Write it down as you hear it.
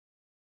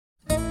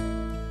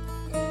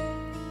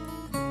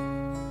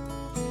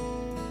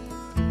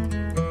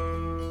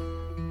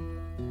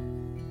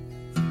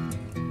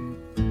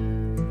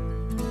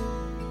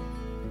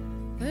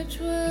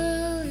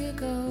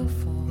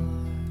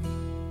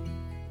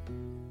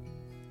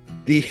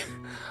The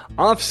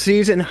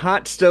off-season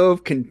hot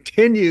stove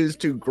continues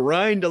to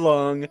grind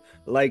along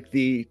like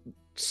the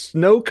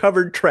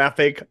snow-covered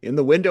traffic in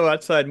the window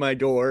outside my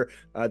door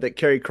that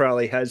Carrie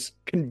Crowley has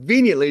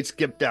conveniently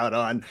skipped out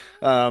on.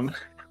 Um,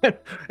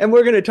 and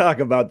we're going to talk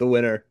about the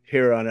winter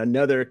here on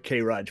another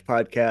K-Raj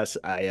podcast.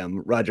 I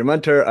am Roger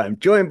Munter. I'm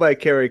joined by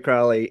Carrie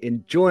Crowley,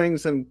 enjoying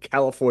some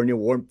California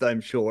warmth, I'm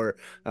sure,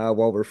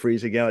 while we're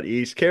freezing out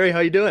east. Carrie,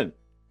 how you doing?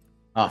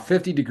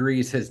 50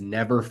 degrees has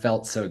never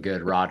felt so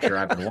good, Roger.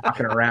 I've been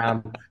walking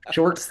around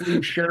short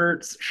sleeve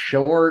shirts,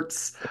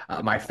 shorts.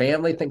 My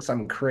family thinks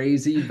I'm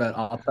crazy, but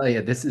I'll tell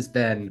you, this has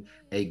been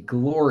a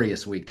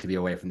glorious week to be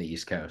away from the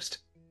East Coast.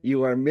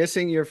 You are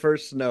missing your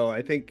first snow.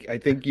 I think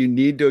you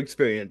need to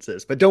experience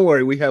this. But don't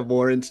worry, we have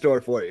more in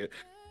store for you.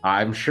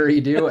 I'm sure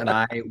you do, and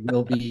I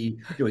will be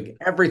doing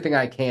everything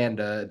I can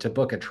to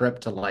book a trip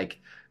to like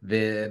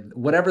the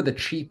whatever the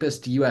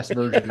cheapest US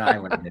Virgin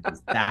Island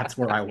is. That's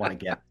where I want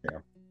to get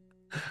to.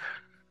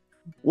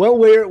 Well,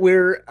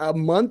 we're a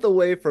month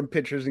away from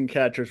pitchers and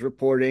catchers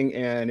reporting,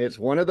 and it's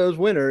one of those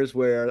winters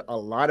where a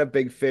lot of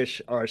big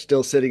fish are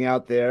still sitting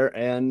out there,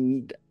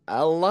 and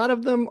a lot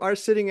of them are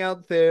sitting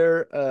out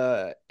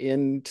there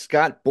in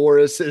Scott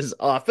Boras's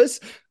office.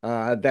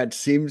 That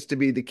seems to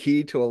be the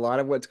key to a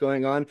lot of what's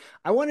going on.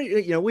 I want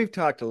to, we've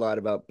talked a lot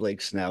about Blake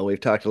Snell. We've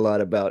talked a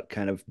lot about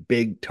kind of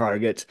big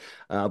targets,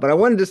 but I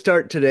wanted to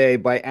start today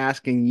by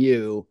asking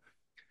you,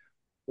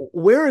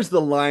 where is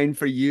the line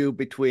for you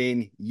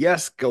between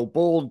yes, go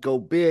bold, go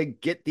big,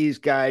 get these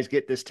guys,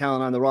 get this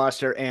talent on the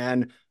roster,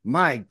 and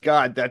my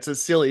God, that's a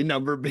silly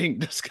number being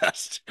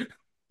discussed.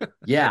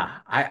 Yeah,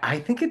 I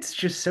think it's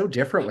just so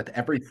different with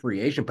every free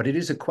agent, but it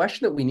is a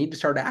question that we need to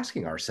start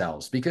asking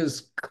ourselves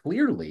because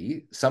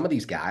clearly some of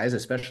these guys,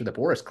 especially the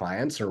Boris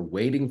clients, are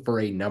waiting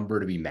for a number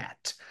to be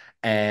met.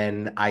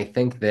 And I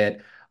think that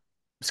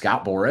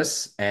Scott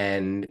Boris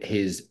and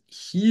his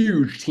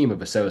huge team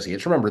of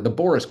associates, remember, the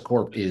Boris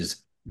Corp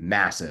is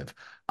massive.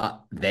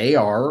 They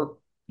are,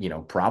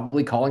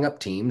 probably calling up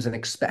teams and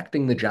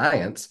expecting the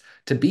Giants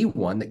to be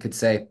one that could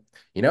say,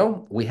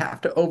 we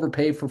have to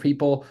overpay for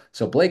people.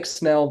 So Blake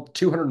Snell,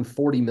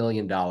 $240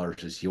 million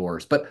is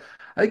yours. But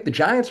I think the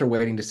Giants are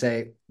waiting to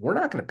say, we're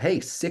not going to pay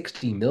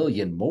 60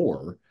 million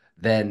more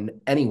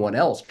than anyone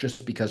else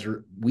just because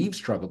we've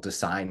struggled to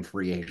sign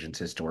free agents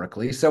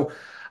historically. So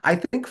I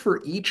think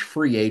for each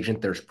free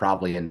agent, there's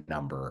probably a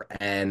number.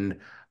 And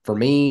for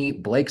me,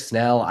 Blake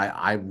Snell,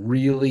 I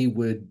really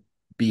would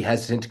be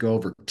hesitant to go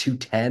over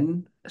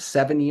 210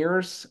 7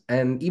 years.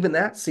 And even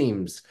that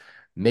seems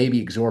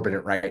maybe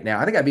exorbitant right now.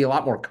 I think I'd be a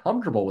lot more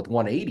comfortable with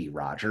 180,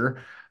 Roger.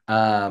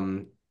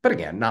 But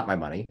again, not my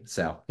money.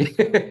 So,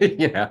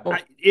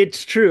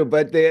 It's true,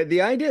 but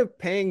the idea of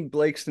paying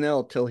Blake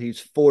Snell till he's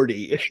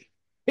 40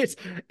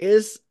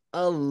 is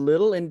a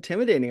little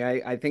intimidating.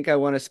 I think I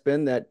want to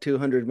spend that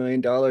 $200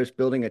 million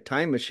building a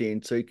time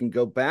machine so you can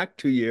go back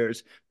 2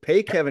 years,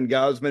 pay Kevin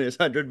Gausman his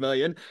 100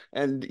 million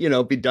and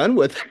be done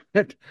with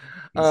it.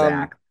 Um,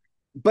 Exactly.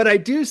 but I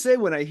do say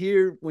when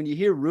you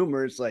hear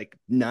rumors like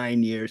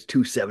 9 years,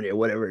 270 or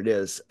whatever it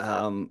is,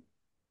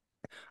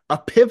 a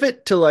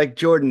pivot to like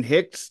Jordan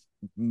Hicks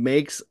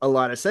makes a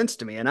lot of sense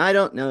to me. And I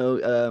don't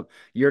know,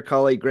 your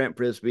colleague Grant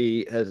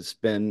Brisbee has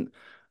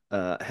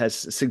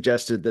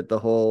suggested that the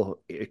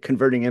whole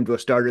converting him to a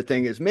starter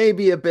thing is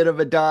maybe a bit of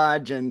a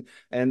dodge, and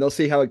they'll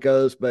see how it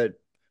goes, but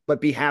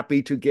be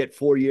happy to get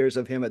 4 years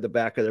of him at the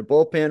back of their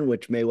bullpen,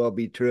 which may well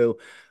be true.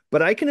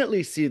 But I can at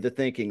least see the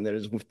thinking that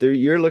is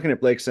you're looking at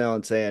Blake Snell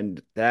and saying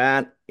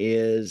that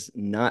is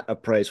not a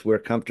price we're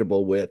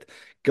comfortable with.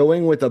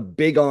 Going with a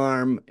big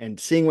arm and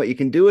seeing what you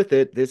can do with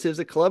it. This is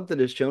a club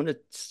that has shown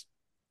its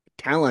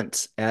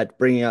talents at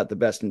bringing out the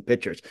best in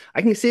pitchers.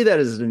 I can see that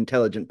as an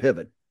intelligent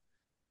pivot.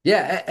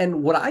 Yeah,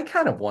 and what I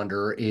kind of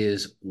wonder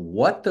is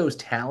what those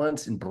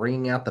talents in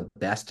bringing out the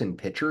best in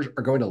pitchers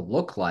are going to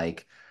look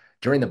like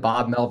during the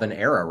Bob Melvin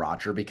era,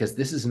 Roger, because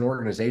this is an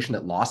organization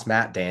that lost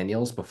Matt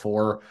Daniels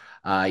before,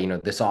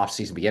 this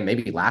offseason began,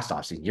 maybe last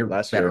offseason. You're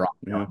Last better year. off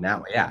Yeah. knowing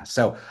now. Yeah.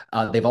 So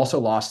they've also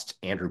lost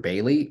Andrew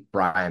Bailey,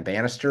 Brian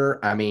Bannister.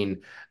 I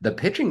mean, the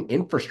pitching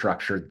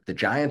infrastructure the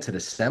Giants had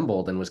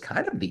assembled and was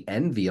kind of the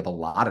envy of a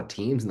lot of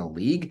teams in the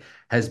league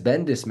has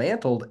been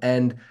dismantled.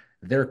 And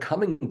they're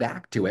coming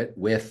back to it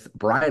with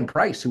Brian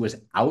Price, who was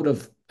out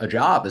of a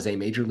job as a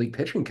major league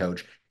pitching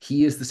coach.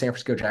 He is the San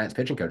Francisco Giants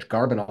pitching coach.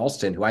 Garvin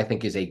Alston, who I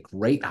think is a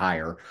great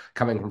hire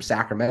coming from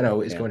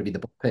Sacramento, is Yeah. going to be the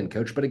bullpen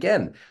coach. But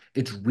again,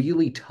 it's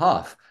really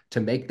tough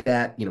to make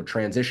that,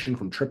 transition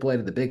from AAA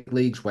to the big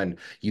leagues when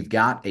you've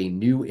got a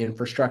new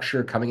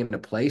infrastructure coming into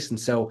place. And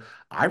so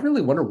I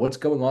really wonder what's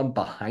going on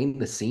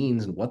behind the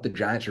scenes and what the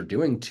Giants are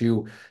doing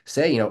to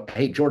say,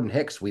 hey, Jordan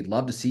Hicks, we'd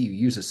love to see you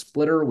use a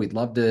splitter. We'd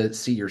love to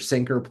see your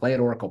sinker play at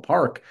Oracle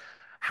Park.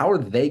 How are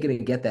they going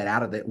to get that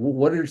out of it?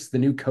 What is the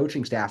new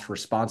coaching staff's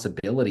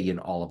responsibility in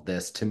all of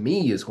this? To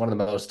me, is one of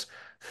the most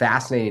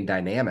fascinating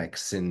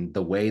dynamics in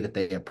the way that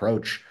they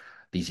approach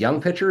these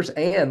young pitchers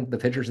and the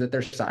pitchers that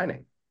they're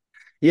signing.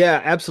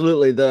 Yeah,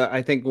 absolutely.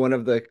 I think one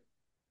of the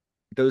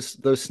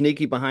those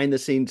sneaky behind the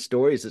scenes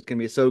stories that's going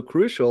to be so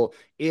crucial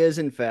is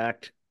in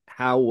fact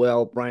how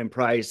well Brian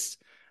Price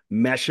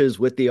meshes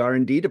with the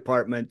R&D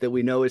department that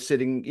we know is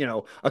sitting,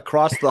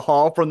 across the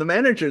hall from the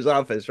manager's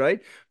office,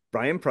 right?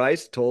 Brian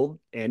Price told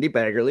Andy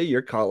Baggerly,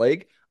 your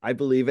colleague, I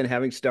believe in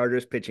having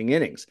starters pitching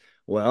innings.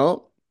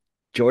 Well,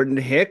 Jordan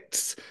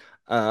Hicks,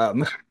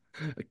 um,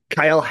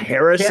 Kyle Can't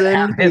Harrison,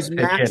 have him whose pitch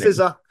max is innings.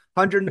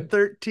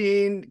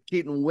 113,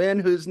 Keaton Wynn,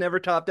 who's never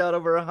topped out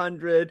over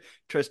 100,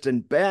 Tristan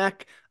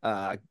Beck,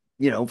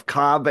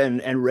 Cobb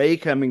and Ray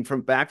coming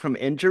from back from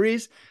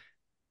injuries.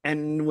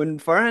 And when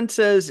Farhan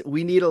says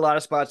we need a lot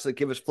of spots that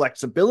give us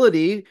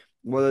flexibility,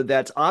 whether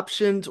that's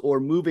options or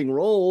moving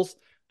roles,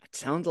 it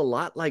sounds a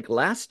lot like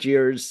last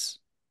year's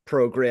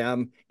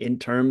program in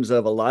terms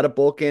of a lot of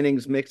bulk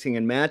innings mixing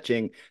and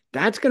matching.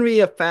 That's going to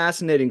be a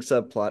fascinating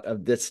subplot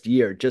of this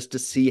year just to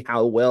see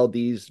how well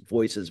these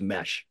voices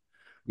mesh.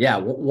 Yeah,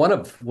 one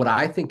of what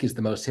I think is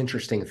the most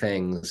interesting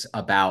things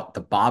about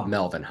the Bob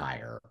Melvin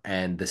hire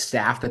and the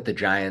staff that the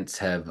Giants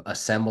have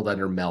assembled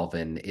under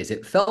Melvin is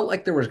it felt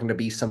like there was going to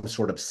be some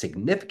sort of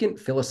significant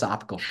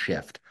philosophical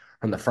shift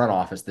from the front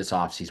office this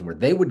offseason where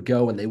they would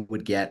go and they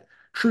would get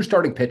true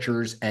starting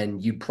pitchers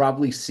and you'd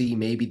probably see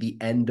maybe the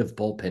end of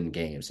bullpen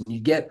games and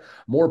you'd get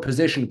more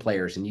position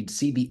players and you'd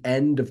see the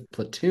end of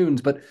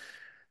platoons. But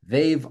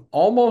they've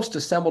almost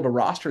assembled a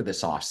roster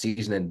this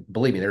offseason. And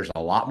believe me, there's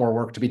a lot more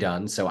work to be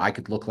done. So I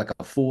could look like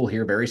a fool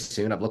here very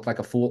soon. I've looked like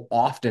a fool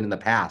often in the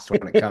past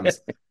when it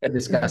comes to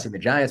discussing the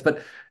Giants.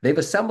 But they've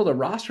assembled a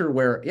roster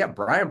where, yeah,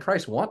 Brian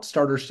Price wants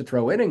starters to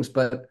throw innings,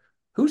 but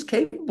who's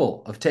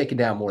capable of taking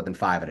down more than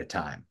five at a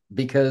time?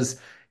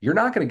 Because you're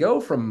not going to go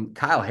from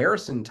Kyle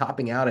Harrison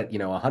topping out at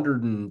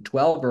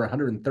 112 or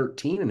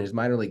 113 in his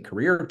minor league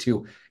career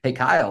to, hey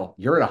Kyle,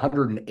 you're at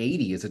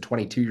 180 as a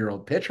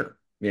 22-year-old pitcher.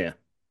 Yeah.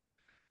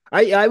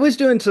 I was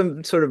doing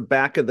some sort of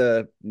back of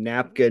the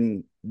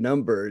napkin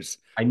numbers.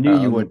 I knew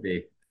you Um, would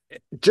be.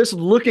 just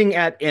looking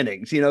at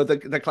innings,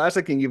 the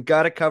classic thing, you've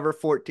got to cover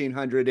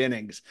 1,400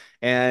 innings.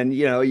 And,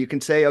 you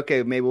can say,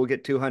 okay, maybe we'll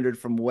get 200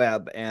 from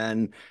Webb.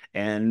 And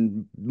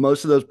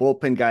most of those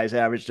bullpen guys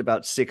averaged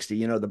about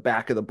 60, the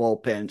back of the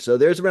bullpen. So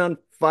there's around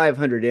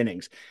 500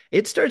 innings.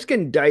 It starts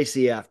getting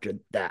dicey after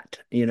that.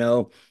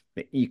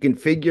 You can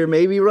figure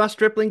maybe Ross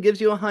Stripling gives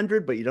you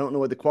 100, but you don't know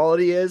what the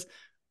quality is.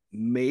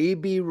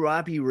 Maybe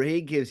Robbie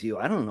Ray gives you,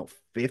 I don't know,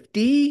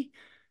 50,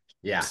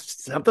 Yeah.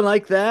 something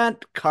like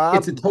that.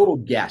 It's a Cobb, total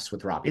guess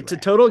with Robbie it's a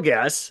Ray. total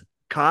guess.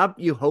 Cobb,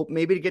 you hope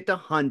maybe to get to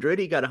 100.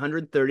 He got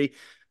 130.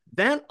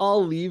 That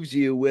all leaves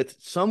you with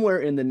somewhere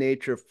in the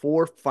nature of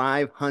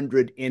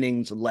 500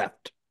 innings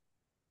left.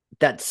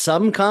 That's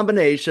some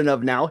combination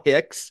of now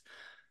Hicks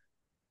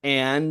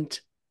and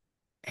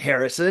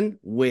Harrison,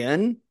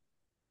 Wynn,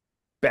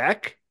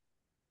 Beck,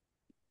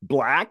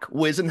 Black,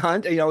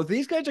 Wizenhunt.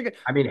 These guys are.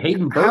 I mean,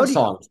 Hayden How do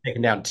Birdsong's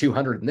taken down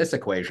 200 in this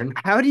equation.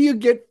 how do you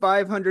get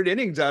 500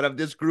 innings out of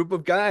this group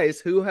of guys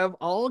who have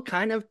all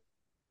kind of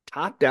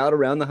topped out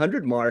around the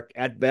 100 mark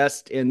at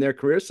best in their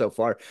career so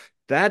far?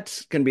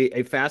 That's going to be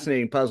a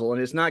fascinating puzzle,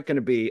 and it's not going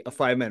to be a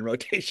five-man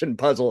rotation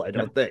puzzle, I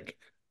No, don't think.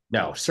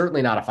 no,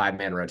 certainly not a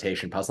five-man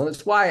rotation puzzle. And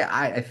it's why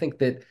I think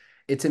that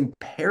it's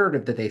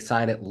imperative that they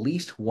sign at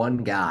least one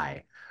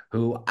guy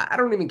who I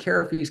don't even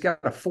care if he's got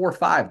a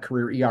 4.5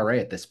 career ERA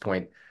at this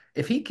point.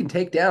 If he can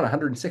take down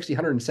 160,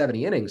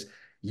 170 innings,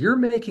 you're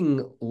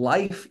making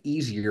life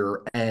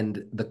easier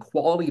and the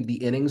quality of the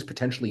innings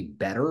potentially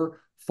better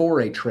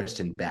for a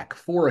Tristan Beck,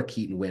 for a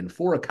Keaton Wynn,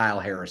 for a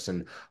Kyle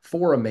Harrison,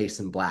 for a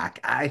Mason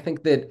Black. I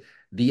think that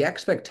the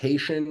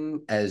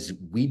expectation as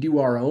we do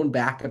our own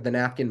back of the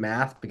napkin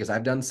math, because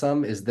I've done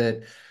some, is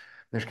that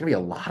there's going to be a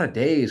lot of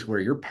days where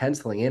you're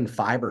penciling in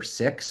five or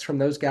six from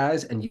those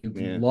guys, and you've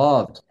Yeah.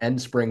 loved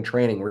end spring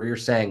training where you're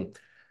saying,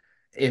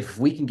 if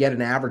we can get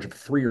an average of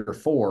three or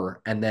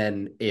four, and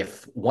then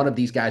if one of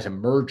these guys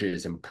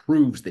emerges and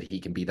proves that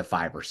he can be the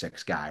five or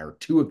six guy, or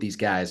two of these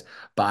guys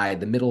by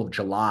the middle of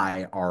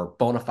July are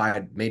bona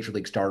fide major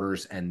league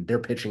starters and they're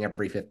pitching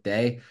every fifth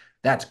day,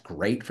 that's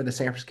great for the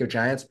San Francisco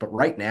Giants. But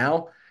right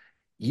now,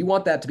 you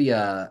want that to be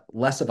a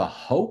less of a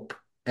hope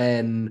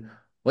and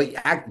well,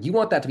 you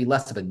want that to be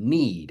less of a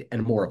need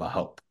and more of a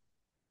hope.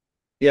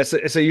 Yeah,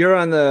 so you're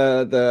on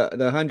the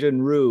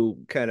Hyun-Jin Ryu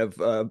kind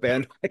of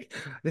band.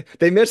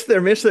 They missed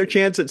their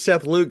chance at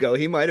Seth Lugo.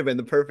 He might have been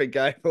the perfect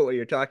guy for what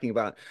you're talking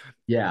about. I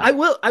Yeah.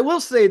 will I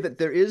will say that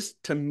there is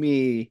to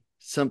me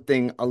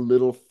something a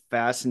little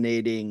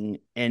fascinating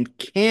and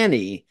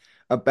canny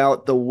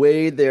about the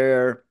way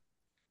they're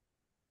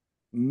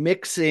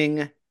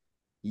mixing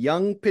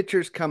young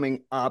pitchers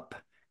coming up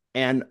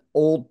and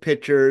old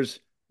pitchers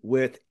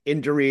with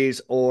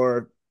injuries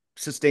or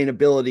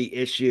sustainability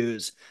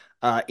issues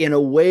in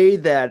a way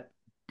that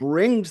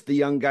brings the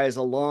young guys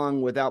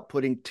along without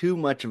putting too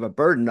much of a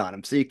burden on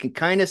them. So you can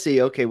kind of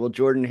see, okay, well,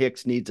 Jordan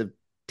Hicks needs a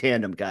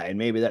tandem guy, and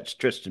maybe that's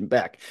Tristan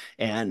Beck.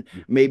 And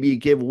maybe you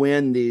give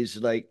Wynn these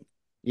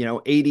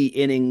 80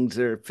 innings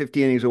or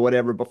 50 innings or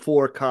whatever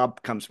before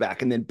Cobb comes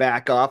back and then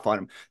back off on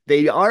him.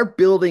 They are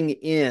building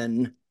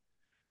in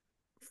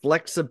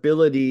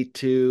flexibility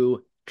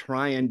to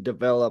try and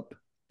develop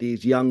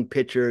these young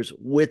pitchers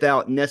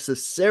without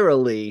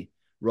necessarily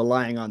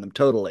relying on them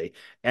totally.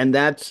 And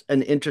that's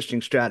an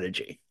interesting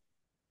strategy.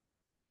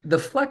 The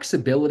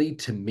flexibility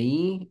to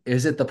me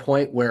is at the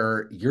point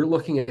where you're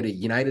looking at a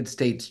United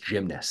States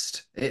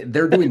gymnast.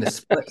 They're doing the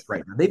splits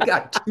right now. They've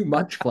got too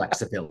much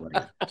flexibility.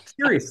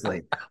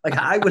 Seriously. Like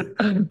I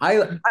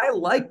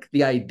like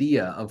the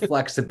idea of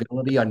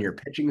flexibility on your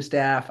pitching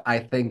staff. I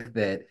think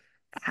that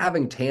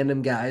having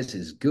tandem guys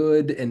is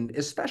good, and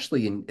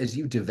especially as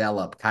you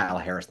develop Kyle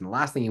Harrison, the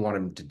last thing you want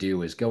him to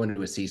do is go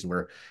into a season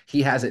where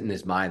he has it in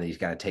his mind that he's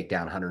got to take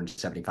down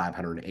 175,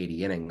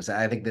 180 innings.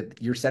 I think that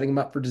you're setting him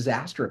up for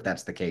disaster if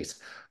that's the case.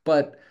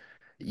 But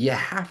you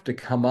have to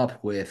come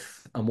up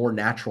with a more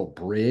natural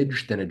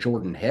bridge than a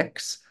Jordan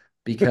Hicks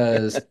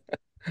because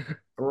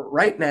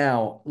right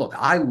now, look,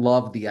 I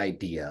love the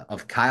idea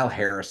of Kyle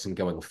Harrison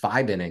going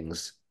 5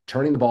 innings,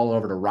 turning the ball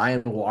over to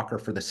Ryan Walker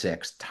for the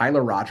sixth,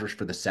 Tyler Rogers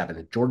for the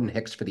seventh, Jordan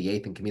Hicks for the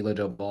eighth, and Camilo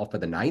Doval for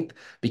the ninth.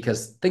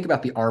 Because think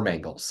about the arm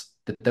angles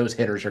that those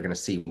hitters are going to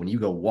see when you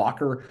go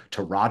Walker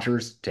to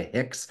Rogers to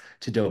Hicks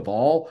to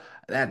Doval.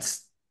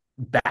 That's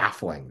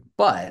baffling.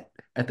 But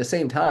at the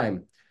same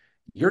time,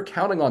 you're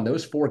counting on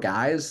those four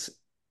guys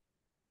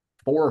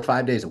 4 or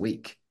 5 days a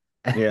week.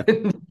 Yeah.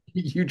 And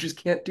you just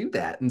can't do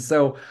that. And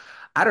so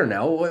I don't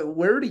know,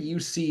 where do you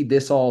see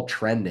this all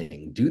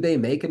trending? Do they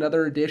make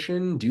another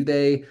edition? Do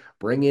they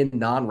bring in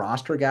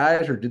non-roster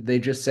guys, or did they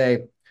just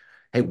say,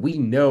 hey, we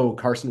know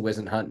Carson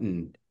Whisenhunt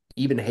and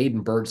even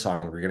Hayden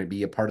Birdsong are going to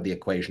be a part of the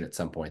equation at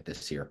some point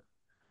this year?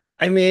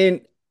 I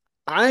mean,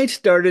 I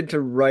started to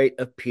write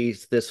a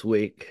piece this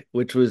week,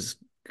 which was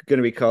going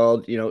to be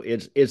called,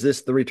 is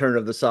this the return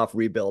of the soft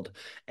rebuild?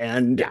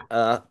 And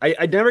Yeah.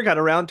 I never got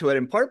around to it,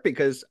 in part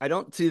because I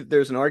don't see that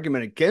there's an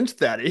argument against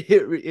that.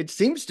 It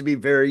seems to be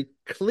very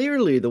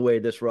clearly the way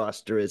this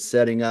roster is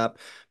setting up,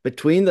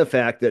 between the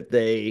fact that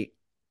they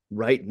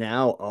right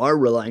now are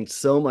relying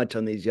so much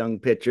on these young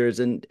pitchers,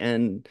 and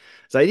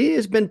Zaidi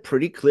has been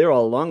pretty clear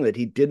all along that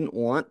he didn't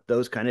want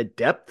those kind of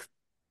depth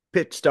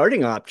pitch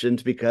starting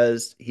options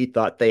because he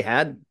thought they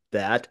had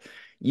that.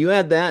 You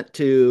add that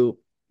to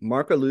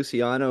Marco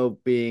Luciano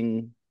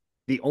being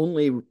the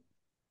only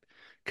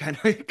kind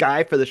of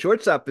guy for the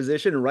shortstop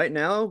position. And right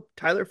now,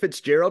 Tyler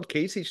Fitzgerald,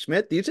 Casey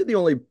Schmidt, these are the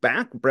only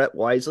Brett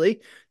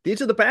Wisely.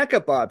 These are the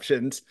backup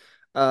options.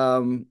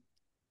 Um,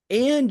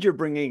 and you're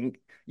bringing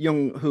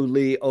Young Hoo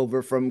Lee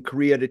over from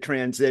Korea to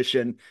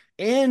transition,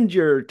 and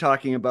you're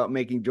talking about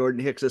making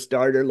Jordan Hicks a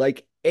starter.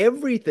 Like,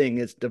 everything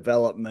is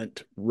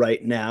development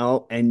right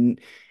now,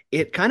 and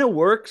it kind of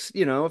works.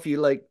 If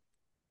you like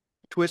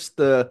twist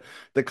the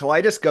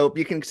kaleidoscope,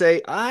 you can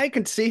say, I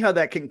can see how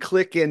that can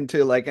click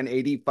into like an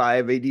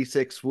 85,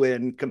 86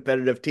 win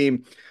competitive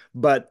team,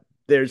 but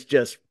there's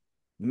just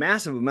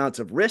massive amounts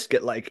of risk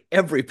at like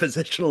every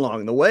position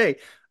along the way.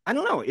 I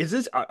don't know.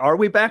 Are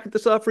we back at the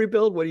soft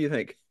rebuild? What do you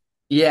think?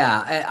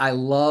 Yeah, I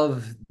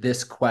love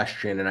this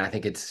question, and I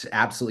think it's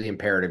absolutely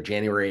imperative,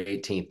 January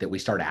 18th, that we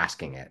start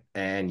asking it.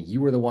 And you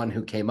were the one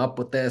who came up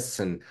with this,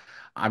 and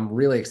I'm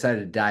really excited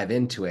to dive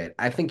into it.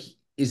 I think,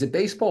 as a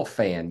baseball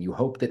fan, you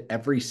hope that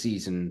every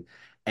season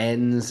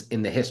ends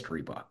in the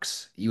history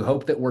books. You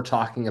hope that we're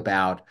talking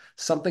about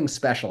something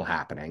special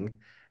happening.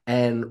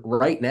 And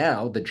right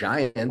now, the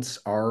Giants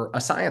are a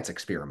science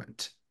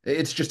experiment.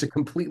 It's just a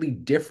completely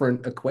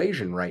different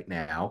equation right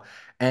now.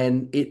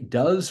 And it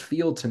does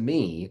feel to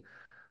me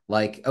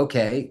like,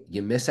 okay,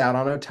 you miss out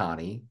on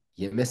Otani,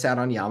 you miss out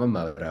on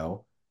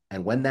Yamamoto,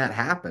 and when that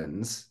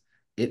happens,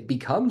 it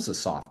becomes a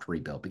soft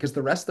rebuild because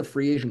the rest of the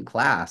free agent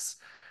class,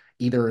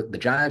 either the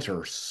Giants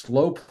are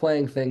slow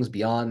playing things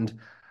beyond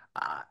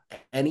uh,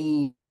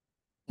 any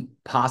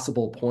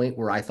possible point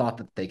where I thought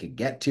that they could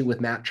get to with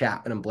Matt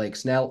Chapman and Blake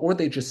Snell, or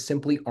they just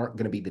simply aren't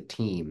going to be the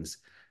teams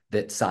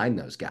that sign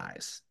those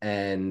guys.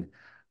 And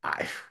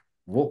I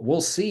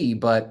we'll see,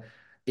 but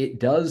it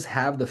does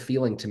have the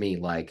feeling to me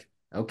like,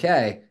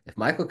 okay, if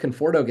Michael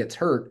Conforto gets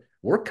hurt,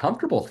 we're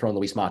comfortable throwing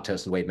Luis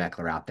Matos and Wade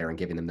Meckler out there and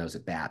giving them those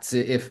at bats.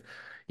 If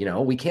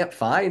we can't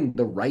find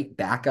the right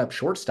backup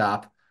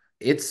shortstop,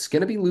 it's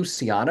going to be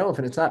Luciano. If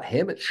it's not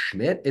him, it's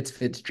Schmidt, it's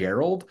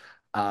Fitzgerald.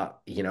 And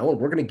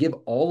we're going to give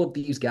all of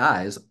these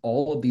guys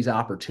all of these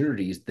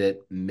opportunities that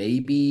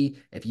maybe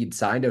if you'd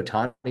signed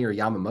Otani or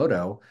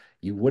Yamamoto,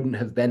 you wouldn't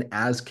have been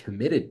as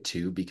committed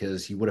to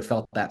because you would have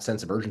felt that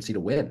sense of urgency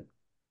to win.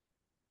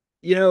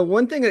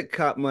 One thing that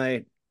caught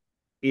my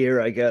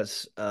ear, I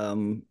guess,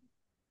 and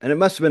it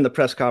must have been the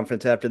press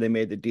conference after they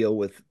made the deal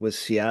with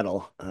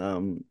Seattle,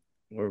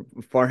 where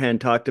Farhan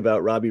talked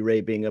about Robbie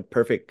Ray being a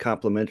perfect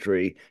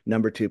complementary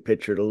number two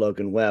pitcher to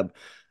Logan Webb.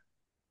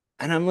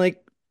 And I'm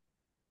like,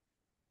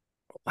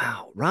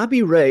 wow,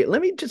 Robbie Ray.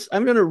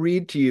 I'm going to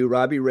read to you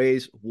Robbie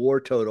Ray's WAR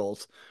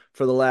totals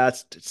for the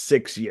last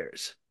 6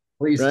 years,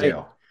 Please right?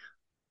 do.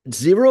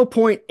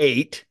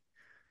 0.8,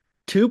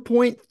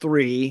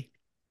 2.3,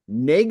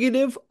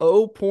 negative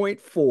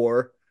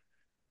 0.4,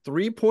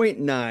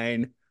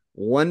 3.9,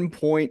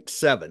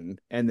 1.7,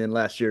 and then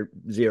last year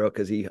zero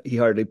because he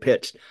hardly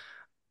pitched.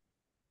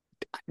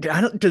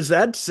 Does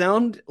that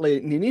sound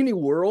like in any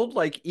world,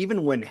 like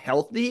even when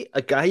healthy,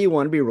 a guy you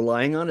want to be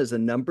relying on as a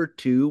number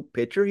two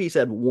pitcher? He's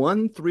had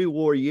one 3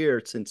 WAR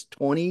year since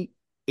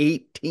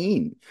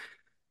 2018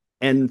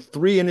 and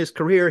three in his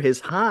career. His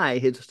high,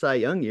 his Cy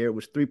Young year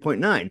was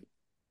 3.9.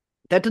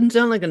 That doesn't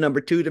sound like a number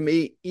two to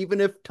me,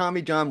 even if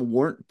Tommy John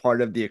weren't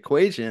part of the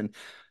equation.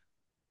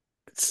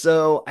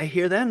 So I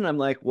hear that and I'm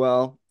like,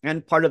 well,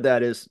 and part of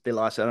that is they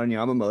lost out on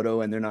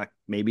Yamamoto and they're not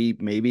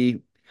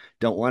maybe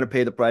don't want to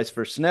pay the price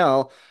for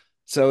Snell.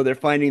 So they're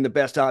finding the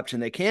best option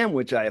they can,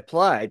 which I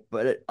applied.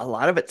 But a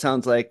lot of it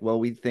sounds like, well,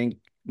 we think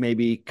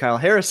maybe Kyle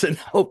Harrison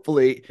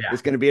hopefully Yeah.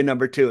 is going to be a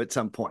number two at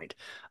some point.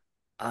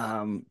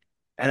 Um,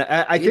 and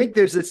I It think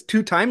there's this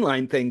two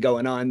timeline thing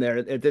going on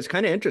there that's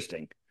kind of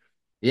interesting.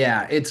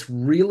 Yeah, it's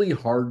really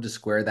hard to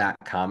square that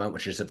comment,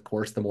 which is, of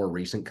course, the more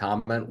recent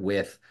comment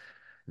with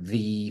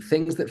the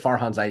things that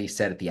Farhan Zaidi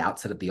said at the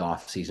outset of the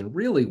offseason,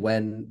 really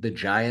when the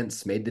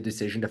Giants made the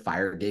decision to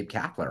fire Gabe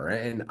Kapler.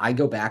 And I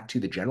go back to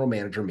the general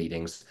manager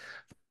meetings.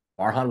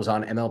 Farhan was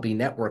on MLB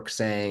Network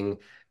saying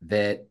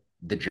that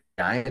the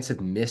Giants have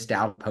missed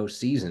out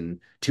postseason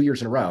 2 years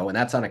in a row, and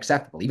that's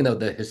unacceptable, even though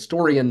the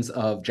historians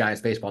of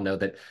Giants baseball know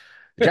that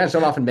the Giants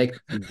don't often make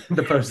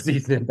the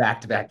postseason in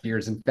back-to-back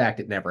years. In fact,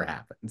 it never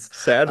happens.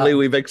 Sadly, Uh,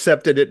 we've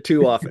accepted it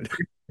too often.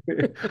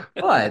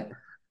 but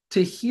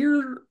to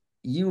hear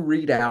you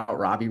read out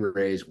Robbie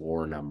Ray's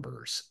WAR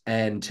numbers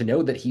and to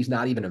know that he's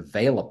not even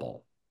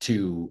available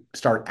to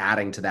start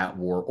adding to that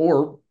WAR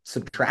or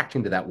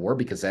subtracting to that WAR,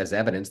 because as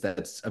evidence,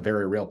 that's a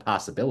very real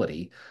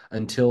possibility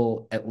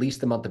until at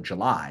least the month of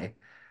July.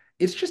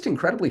 It's just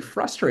incredibly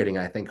frustrating,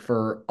 I think,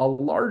 for a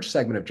large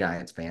segment of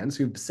Giants fans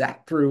who've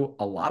sat through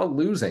a lot of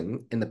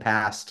losing in the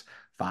past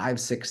 5,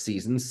 6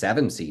 seasons,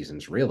 7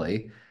 seasons,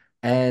 really.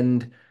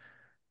 And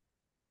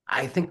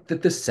I think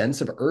that this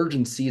sense of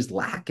urgency is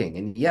lacking.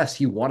 And yes,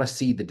 you want to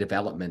see the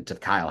development of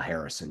Kyle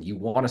Harrison. You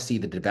want to see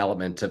the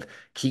development of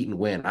Keaton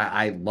Winn.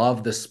 I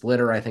love the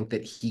splitter. I think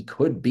that he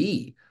could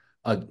be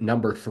a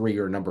number three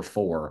or number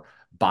four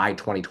by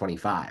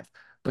 2025.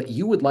 But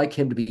you would like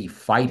him to be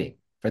fighting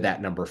for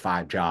that number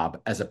five job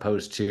as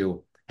opposed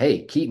to,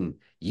 hey, Keaton,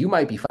 you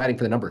might be fighting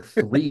for the number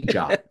three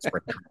job in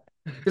spring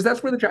training. Because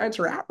that's where the Giants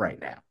are at right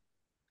now.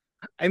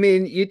 I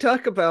mean, you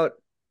talk about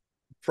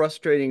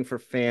frustrating for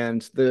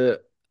fans.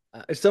 The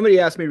Somebody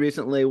asked me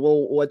recently,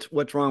 well,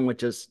 what's wrong with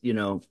just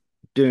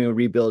doing a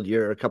rebuild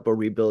year, a couple of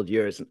rebuild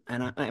years,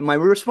 and my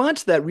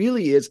response to that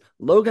really is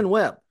Logan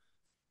Webb.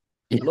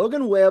 Yeah.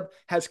 Logan Webb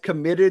has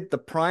committed the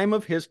prime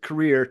of his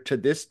career to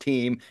this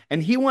team,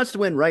 and he wants to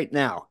win right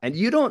now. And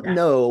you don't Yeah.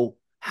 know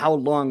how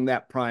long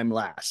that prime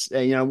lasts.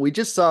 And, we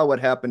just saw what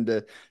happened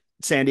to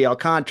Sandy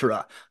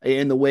Alcantara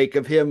in the wake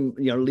of him,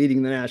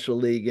 leading the National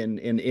League in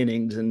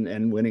innings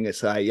and winning a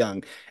Cy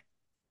Young.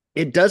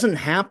 It doesn't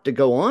have to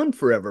go on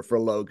forever for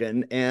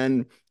Logan.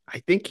 And I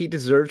think he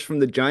deserves from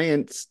the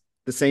Giants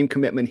the same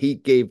commitment he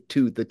gave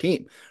to the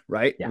team,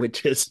 right? Yeah.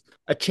 Which is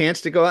a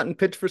chance to go out and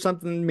pitch for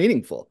something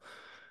meaningful.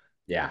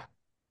 Yeah.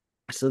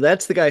 So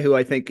that's the guy who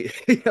I think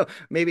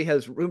maybe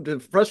has room to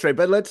frustrate.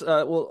 But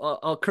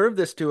I'll curve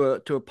this to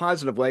a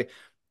positive way.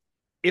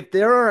 If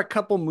there are a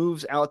couple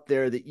moves out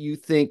there that you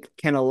think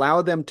can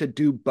allow them to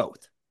do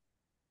both,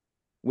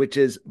 which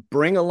is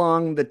bring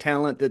along the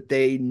talent that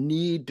they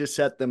need to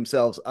set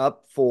themselves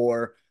up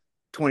for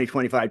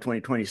 2025,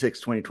 2026,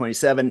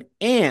 2027,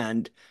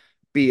 and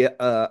be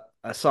a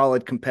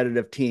solid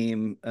competitive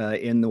team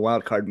in the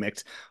wild card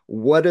mix.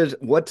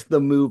 What's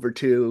the move or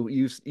two?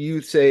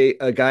 You say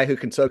a guy who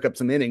can soak up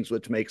some innings,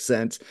 which makes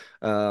sense.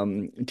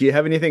 Do you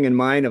have anything in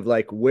mind of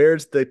like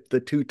where's the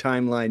two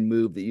timeline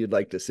move that you'd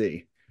like to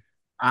see?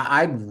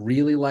 I'd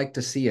really like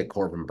to see a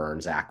Corbin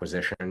Burns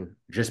acquisition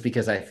just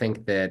because I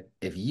think that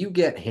if you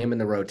get him in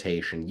the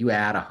rotation, you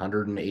add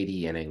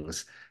 180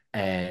 innings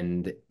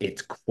and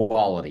it's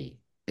quality.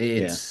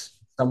 Yeah, It's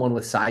someone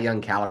with Cy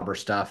Young caliber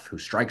stuff who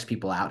strikes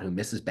people out, who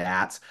misses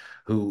bats,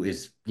 who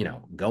is,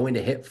 going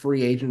to hit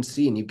free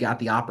agency, and you've got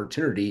the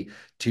opportunity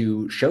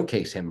to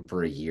showcase him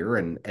for a year.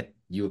 And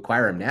you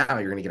acquire him now,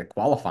 you're going to get a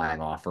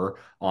qualifying offer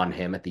on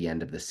him at the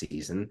end of the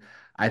season.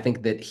 I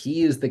think that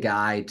he is the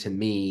guy to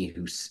me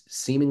who's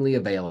seemingly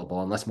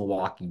available, unless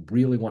Milwaukee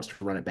really wants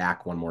to run it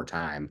back one more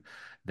time,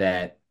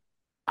 that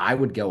I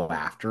would go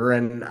after.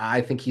 And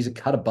I think he's a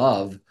cut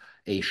above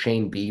a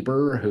Shane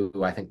Bieber,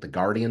 who I think the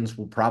Guardians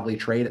will probably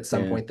trade at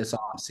some yeah, point this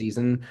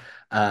offseason.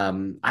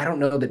 I don't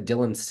know that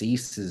Dylan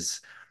Cease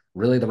is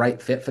really the right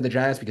fit for the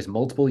Giants because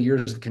multiple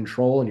years of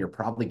control, and you're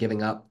probably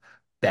giving up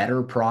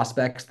better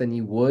prospects than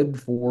you would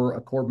for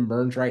a Corbin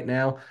Burns right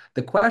now.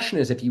 The question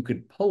is if you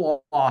could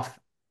pull off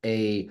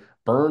a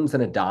Burns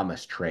and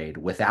Adames trade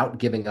without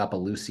giving up a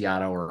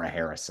Luciano or a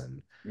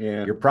Harrison,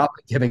 yeah. you're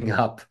probably giving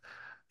up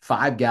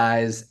five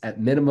guys at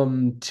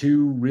minimum,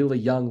 two really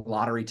young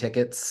lottery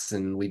tickets,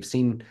 and we've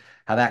seen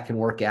how that can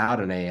work out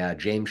in a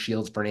James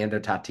Shields, Fernando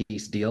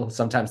Tatis deal.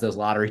 Sometimes those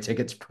lottery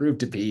tickets prove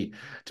to be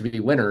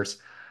winners.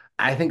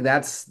 I think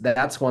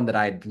that's one that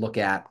I'd look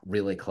at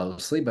really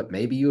closely, but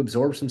maybe you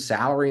absorb some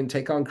salary and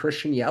take on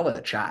Christian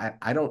Yelich.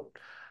 I don't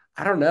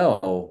I don't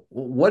know.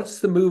 What's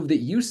the move that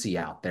you see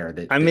out there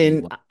I that you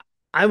mean, like?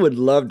 I would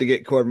love to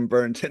get Corbin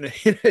Burns in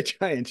a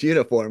Giants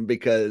uniform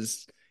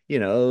because,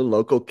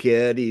 local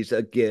kid, he's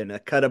again a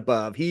cut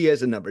above. He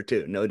is a number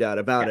two, no doubt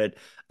about Yeah, it.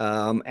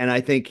 And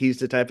I think he's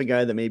the type of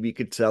guy that maybe you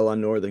could sell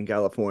on Northern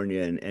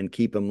California and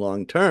keep him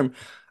long term.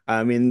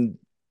 I mean,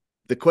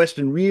 the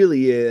question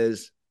really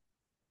is,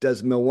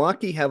 does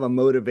Milwaukee have a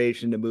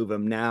motivation to move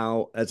him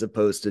now as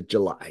opposed to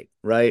July,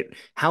 right?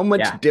 How much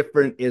yeah.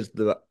 different is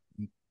the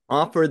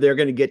offer they're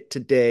going to get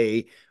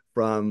today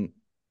from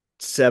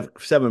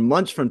 7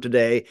 months from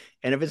today?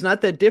 And if it's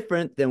not that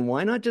different, then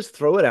why not just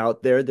throw it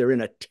out there? They're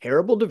in a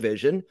terrible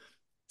division.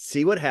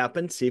 See what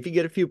happens. See if you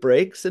get a few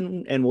breaks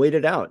and wait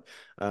it out.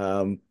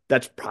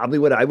 That's probably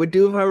what I would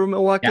do if I were Yeah.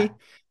 Milwaukee,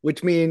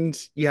 which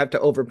means you have to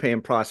overpay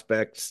in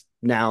prospects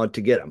now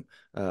to get them.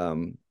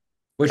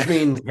 Which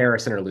means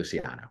Harrison or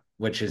Luciano,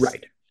 which is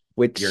Right.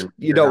 Which you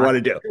you're don't not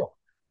want to going do. to do.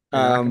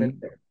 You're not going to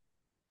Um,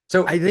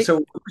 do. I think So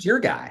who's your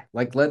guy?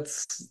 Like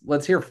let's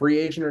hear free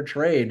agent or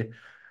trade.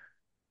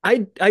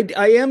 I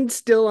am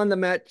still on the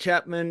Matt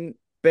Chapman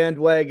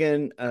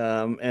bandwagon.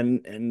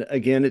 And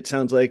again, it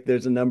sounds like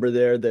there's a number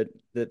there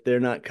that they're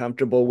not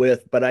comfortable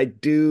with. But I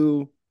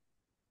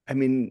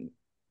mean,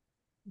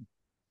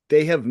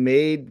 they have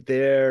made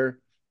their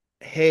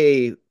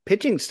hay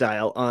pitching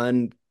style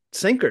on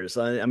sinkers.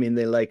 I mean,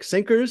 they like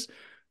sinkers,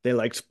 they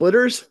like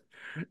splitters.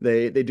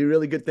 They do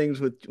really good things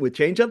with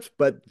changeups,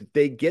 but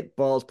they get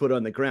balls put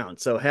on the ground.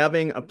 So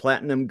having a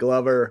platinum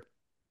glover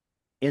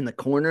in the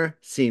corner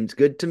seems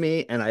good to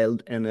me. And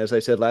as I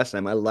said last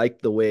time, I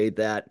like the way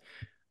that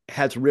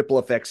has ripple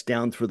effects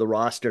down through the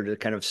roster to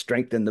kind of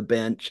strengthen the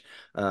bench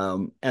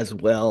as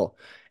well.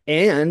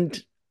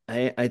 And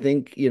I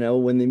think,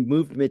 when they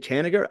moved Mitch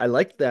Haniger, I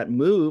liked that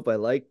move. I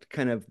liked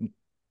kind of,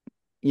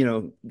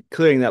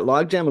 clearing that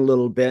logjam a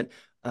little bit.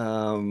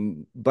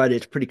 But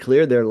it's pretty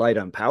clear they're light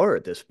on power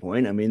at this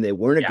point. I mean, they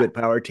weren't a Yeah. good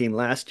power team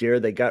last year.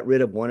 They got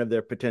rid of one of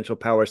their potential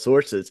power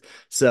sources.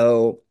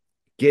 So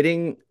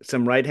getting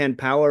some right hand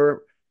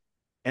power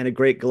and a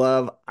great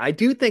glove, I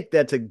do think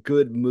that's a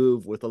good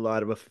move with a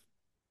lot of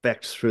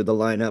effects through the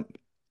lineup.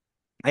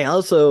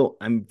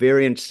 I'm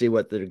very interested to see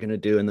what they're going to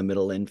do in the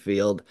middle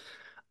infield.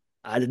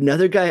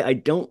 Another guy, I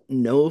don't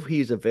know if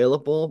he's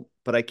available,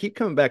 but I keep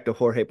coming back to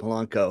Jorge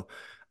Polanco,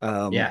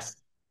 um, Yes.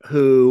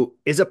 who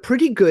is a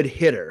pretty good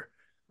hitter.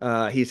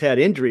 He's had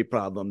injury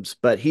problems,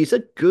 but he's a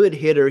good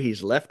hitter.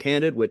 He's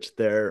left-handed, which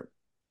their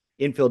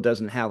infield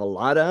doesn't have a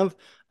lot of.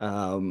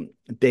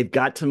 They've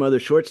got some other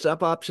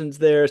shortstop options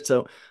there,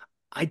 so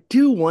I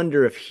do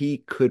wonder if he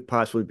could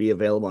possibly be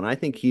available, and I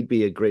think he'd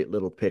be a great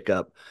little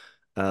pickup.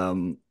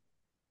 Um,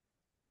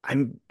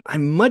 I'm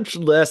much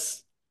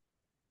less.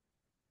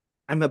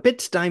 I'm a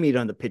bit stymied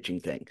on the pitching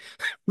thing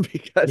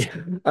because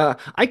Yeah.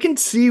 I can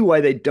see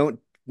why they don't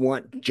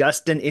want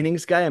just an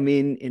innings guy. I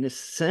mean, in a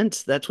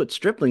sense, that's what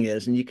Stripling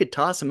is, and you could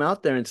toss him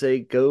out there and say,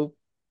 "Go,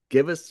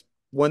 give us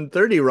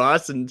 130,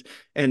 Ross,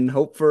 and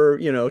hope for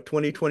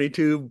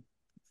 2022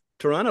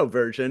 Toronto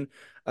version."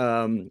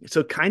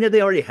 So kind of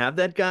they already have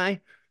that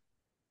guy.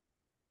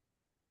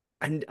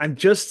 And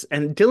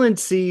Dylan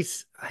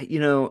Cease,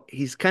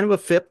 he's kind of a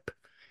FIP.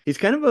 He's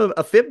kind of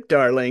a FIP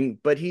darling,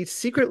 but he's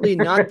secretly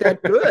not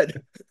that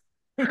good.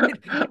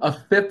 A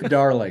FIP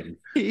darling.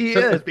 He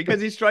is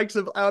because he strikes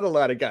out a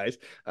lot of guys.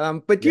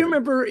 But do you Yeah.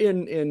 remember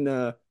in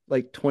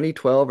like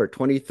 2012 or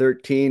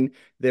 2013,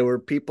 there were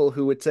people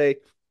who would say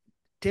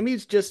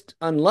Timmy's just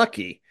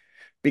unlucky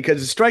because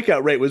his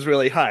strikeout rate was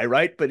really high,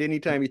 right? But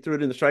anytime he threw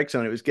it in the strike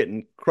zone, it was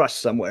getting crushed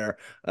somewhere.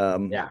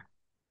 Um, Yeah.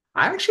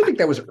 I actually think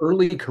that was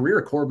early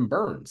career Corbin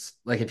Burns.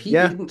 Like if he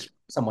yeah, didn't strike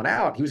someone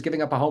out, he was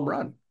giving up a home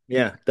run.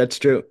 yeah, that's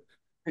true.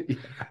 Yeah.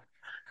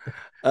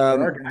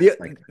 There are Um, guys the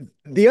like that.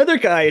 the other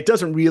guy, it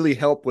doesn't really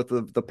help with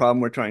the problem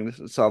we're trying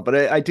to solve, but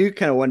I do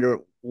kind of wonder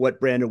what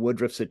Brandon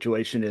Woodruff's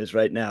situation is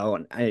right now,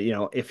 and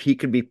if he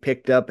could be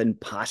picked up and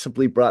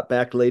possibly brought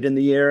back late in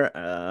the year.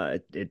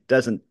 It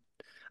doesn't.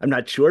 I'm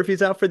not sure if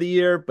he's out for the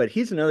year, but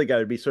he's another guy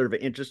that'd be sort of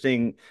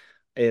interesting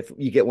if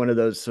you get one of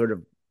those sort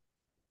of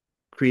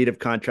creative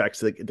contracts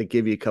that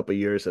give you a couple of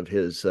years of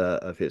his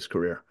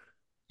career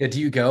Yeah, do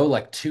you go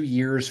like 2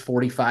 years,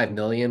 45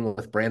 million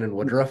with Brandon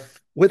Woodruff?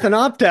 with an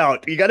opt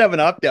out. You got to have an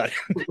opt out.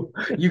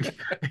 You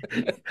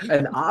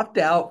an opt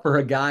out for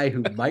a guy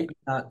who might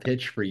not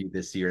pitch for you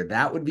this year.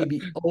 That would be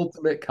the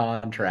ultimate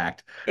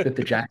contract that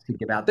the Jacks could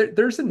give out.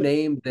 There's a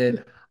name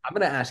that I'm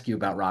going to ask you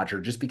about, Roger,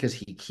 just because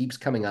he keeps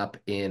coming up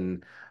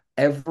in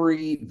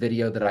every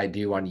video that I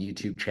do on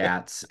YouTube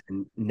chats.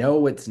 And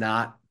no, it's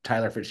not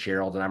Tyler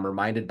Fitzgerald. And I'm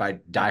reminded by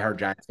diehard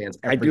Giants fans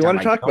I every do time want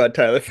to I talk don't about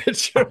Tyler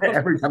Fitzgerald.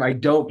 every time I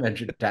don't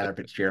mention Tyler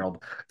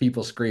Fitzgerald,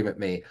 people scream at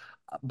me.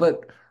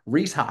 But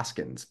Reese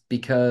Hoskins,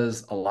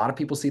 because a lot of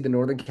people see the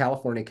Northern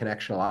California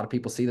connection, a lot of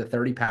people see the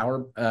 30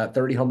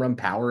 home run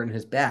power in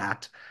his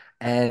bat,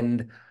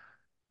 and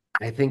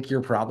I think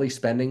you're probably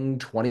spending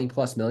 20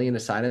 plus million to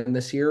sign him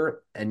this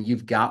year, and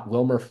you've got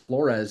Wilmer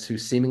Flores, who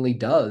seemingly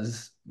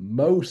does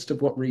most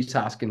of what Reese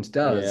Hoskins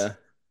does. Yeah.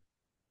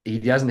 He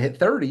doesn't hit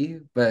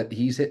 30, but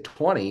he's hit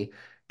 20.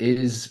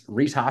 Is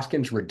Reese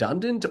Hoskins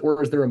redundant,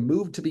 or is there a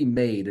move to be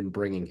made in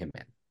bringing him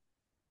in?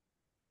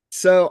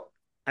 So,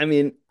 I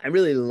mean, I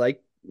really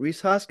like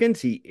Reese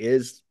Hoskins. He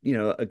is,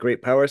 a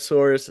great power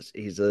source.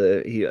 He's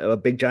a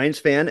big Giants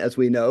fan, as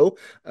we know.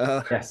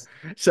 Uh, Yes.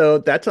 so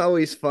that's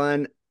always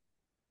fun.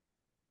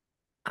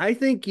 I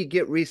think you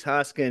get Reese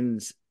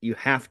Hoskins, you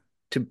have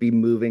to be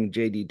moving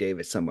JD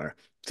Davis somewhere.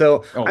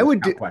 So Oh, I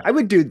would do without I question.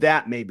 would do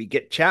that maybe.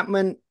 Get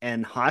Chapman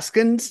and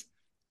Hoskins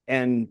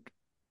and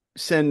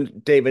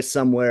send Davis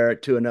somewhere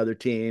to another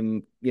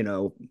team,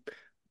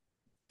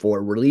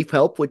 for relief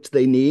help, which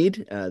they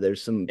need.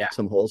 There's some Yeah.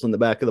 some holes in the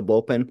back of the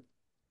bullpen.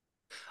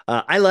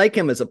 I like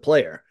him as a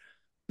player,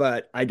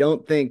 but I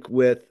don't think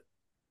with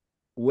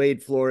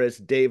Wade Flores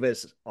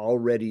Davis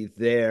already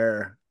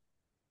there,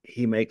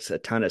 he makes a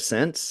ton of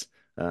sense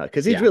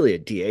because he's Yeah. really a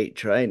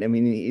DH, right? I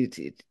mean,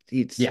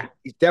 Yeah.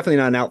 he's definitely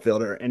not an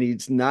outfielder, and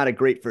he's not a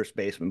great first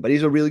baseman, but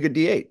he's a really good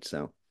DH.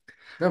 So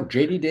No,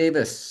 JD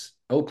Davis,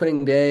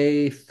 opening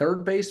day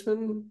third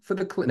baseman for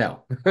the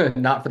no,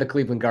 not for the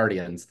Cleveland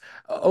Guardians.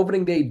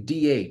 Opening day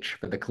DH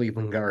for the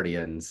Cleveland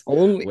Guardians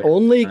only with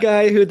only uh,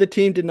 guy who the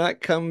team did not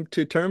come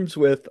to terms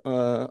with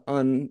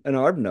on an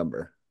ARB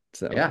number.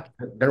 So yeah,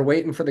 they're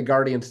waiting for the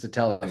Guardians to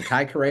tell them.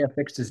 Kai Correa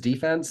fixed his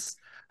defense.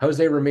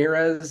 Jose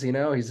Ramirez,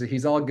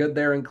 he's all good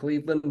there in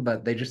Cleveland,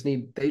 but they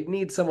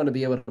need someone to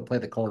be able to play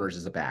the corners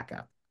as a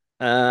backup.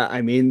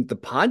 I mean, the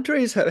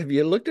Padres have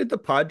you looked at the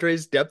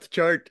Padres depth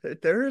chart?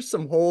 There are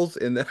some holes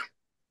in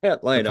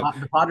that lineup.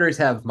 The Padres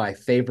have my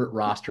favorite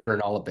roster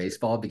in all of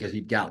baseball because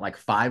you've got like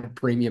five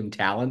premium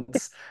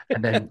talents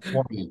and then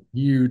 20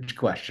 huge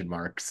question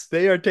marks.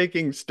 They are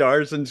taking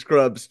stars and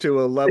scrubs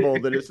to a level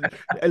that is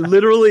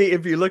literally,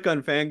 if you look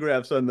on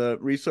Fangraphs on the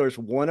resource,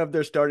 one of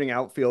their starting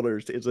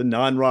outfielders is a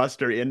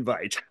non-roster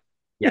invite.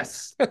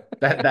 Yes,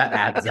 that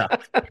adds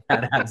up.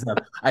 That adds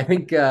up. I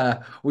think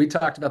we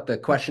talked about the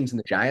questions in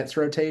the Giants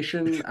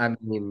rotation. I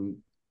mean,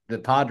 the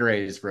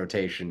Padres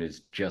rotation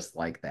is just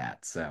like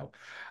that. So,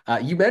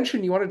 you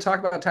mentioned you want to talk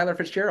about Tyler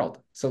Fitzgerald,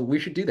 so we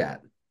should do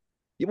that.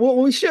 Well,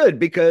 we should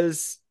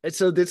because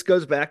so this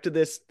goes back to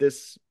this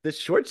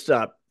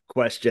shortstop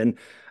question.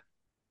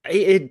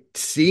 It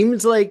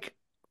seems like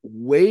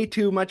way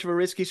too much of a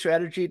risky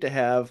strategy to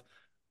have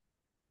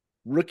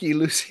rookie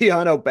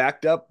Luciano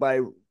backed up by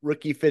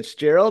rookie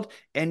Fitzgerald.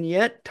 And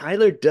yet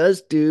Tyler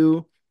does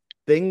do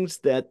things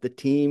that the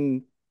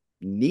team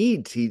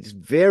needs. He's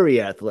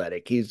very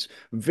athletic, he's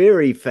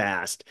very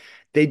fast.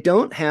 They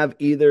don't have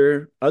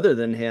either, other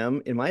than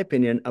him, in my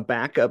opinion, a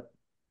backup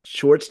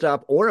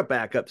shortstop or a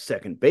backup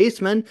second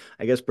baseman.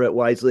 I guess Brett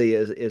Wisely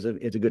is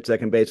a good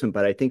second baseman,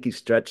 but I think he's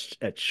stretched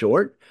at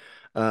short.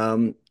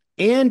 Um,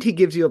 and he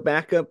gives you a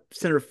backup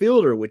center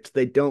fielder, which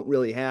they don't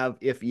really have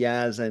if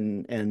Yaz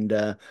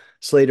and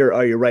Slater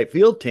are your right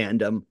field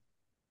tandem.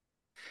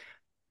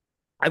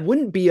 I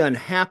wouldn't be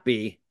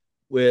unhappy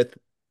with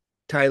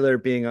Tyler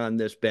being on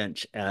this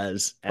bench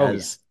as Oh yeah.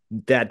 as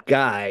that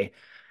guy.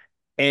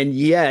 And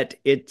yet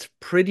it's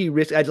pretty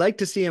risky. I'd like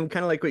to see him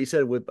kind of like what you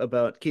said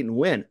about Keaton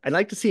Wynn. I'd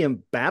like to see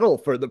him battle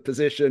for the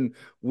position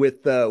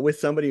with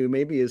somebody who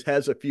maybe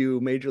has a few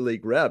major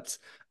league reps.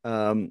 I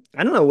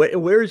don't know.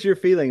 Where's your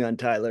feeling on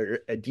Tyler?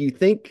 Do you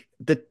think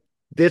that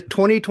the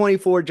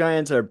 2024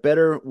 Giants are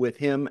better with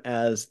him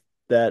as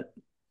that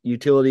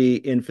utility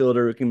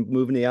infielder who can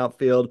move in the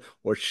outfield,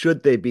 or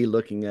should they be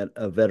looking at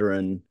a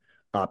veteran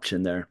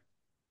option there?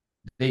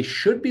 They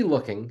should be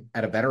looking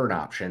at a veteran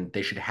option.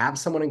 They should have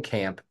someone in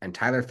camp, and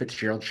Tyler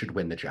Fitzgerald should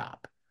win the job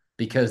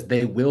because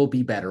they will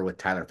be better with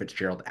Tyler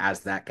Fitzgerald as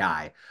that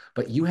guy.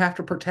 But you have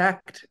to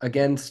protect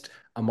against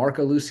a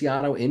Marco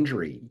Luciano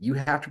injury. You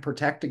have to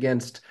protect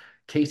against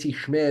Casey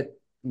Schmidt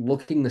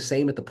looking the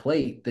same at the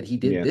plate that he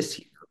did Yeah. this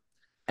year.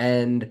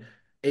 And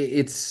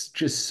it's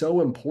just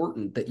so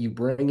important that you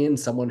bring in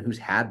someone who's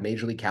had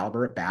major league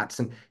caliber at bats.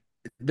 And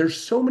there's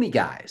so many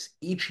guys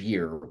each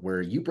year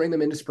where you bring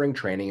them into spring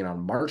training and on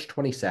March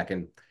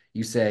 22nd,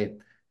 you say,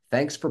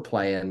 thanks for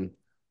playing.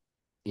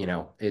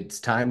 It's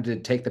time to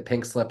take the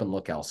pink slip and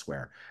look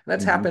elsewhere. And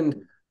that's Mhm.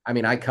 happened. I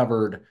mean, I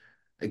covered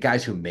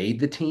guys who made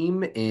the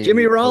team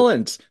Jimmy in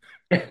Rollins.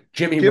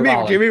 Jimmy Jimmy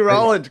Rollins. Jimmy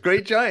Rollins,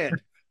 great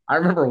giant. I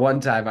remember one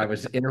time I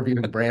was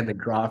interviewing Brandon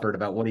Crawford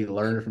about what he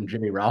learned from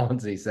Jimmy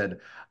Rollins, and he said,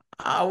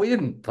 we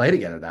didn't play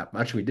together that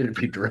much. We did a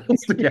few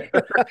drills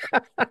together.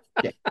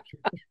 Yeah.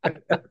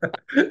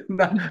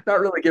 Not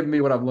really giving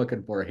me what I'm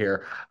looking for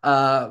here.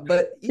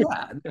 But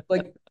yeah,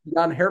 like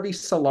Jan Hervey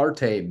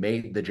Solarte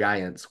made the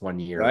Giants one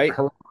year. Right.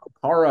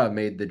 Para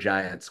made the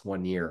Giants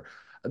one year.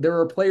 There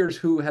are players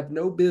who have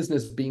no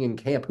business being in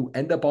camp who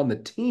end up on the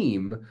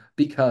team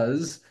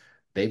because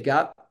they've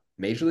got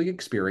major league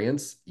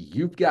experience.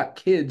 You've got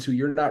kids who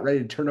you're not ready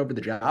to turn over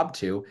the job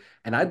to.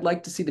 And I'd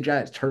like to see the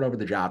Giants turn over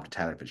the job to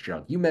Tyler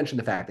Fitzgerald. You mentioned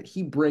the fact that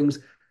he brings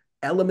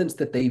elements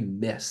that they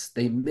miss.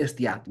 They miss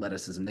the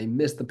athleticism. They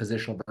miss the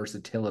positional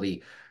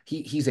versatility.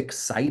 He's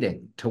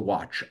exciting to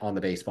watch on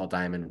the baseball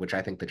diamond, which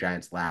I think the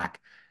Giants lack.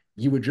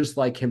 You would just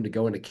like him to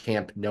go into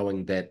camp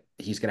knowing that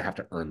he's going to have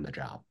to earn the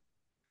job.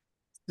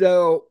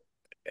 So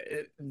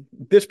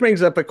This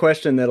brings up a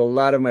question that a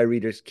lot of my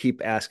readers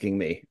keep asking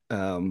me.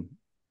 And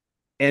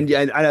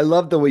yeah, and I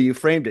love the way you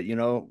framed it.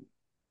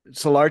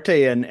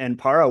 Solarte and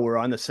Para were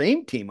on the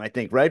same team, I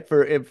think, right?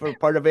 For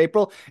part of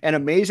April. And Oh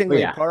amazingly,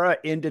 yeah, Para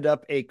ended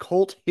up a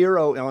cult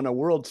hero on a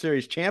World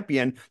Series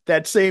champion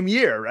that same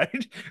year,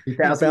 right? He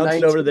bounced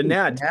over the 2019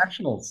 net.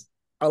 Nationals.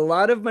 A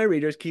lot of my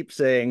readers keep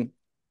saying,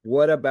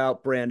 what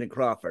about Brandon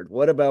Crawford?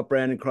 What about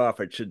Brandon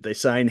Crawford? Should they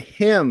sign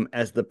him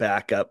as the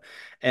backup?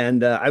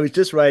 And I was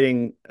just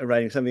writing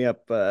something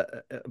up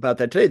about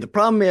that today. The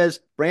problem is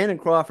Brandon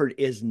Crawford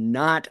is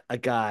not a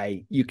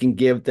guy you can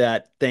give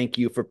that thank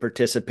you for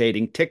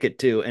participating ticket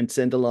to and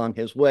send along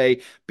his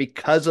way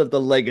because of the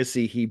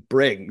legacy he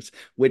brings,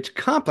 which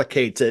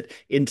complicates it.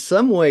 In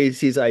some ways,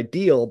 he's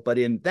ideal, but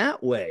in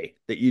that way,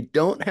 that you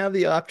don't have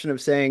the option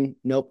of saying,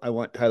 nope, I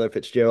want Tyler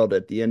Fitzgerald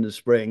at the end of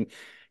spring,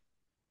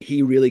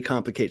 he really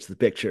complicates the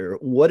picture.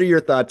 What are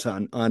your thoughts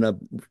on a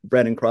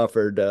Brandon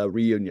Crawford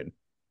reunion?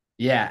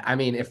 Yeah, I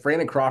mean, if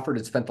Brandon Crawford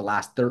had spent the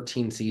last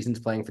 13 seasons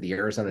playing for the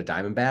Arizona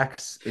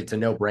Diamondbacks, it's a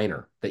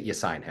no-brainer that you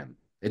sign him.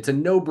 It's a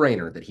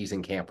no-brainer that he's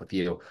in camp with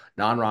you,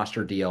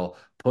 non-roster deal,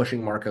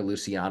 pushing Marco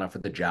Luciano for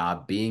the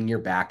job, being your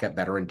backup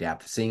veteran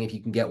depth, seeing if you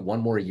can get one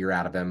more year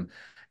out of him.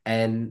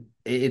 And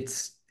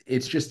it's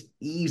just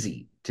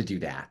easy to do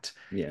that.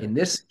 Yeah, In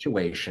this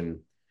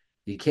situation,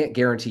 you can't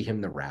guarantee him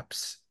the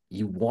reps.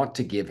 You want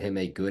to give him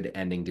a good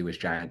ending to his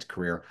Giants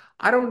career.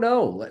 I don't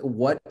know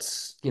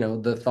what's,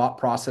 the thought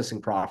process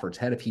in Crawford's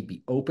head if he'd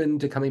be open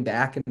to coming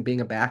back and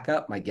being a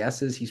backup. My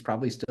guess is he's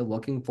probably still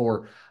looking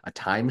for a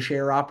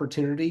timeshare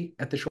opportunity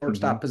at the mm-hmm.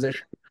 shortstop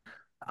position.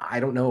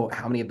 I don't know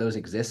how many of those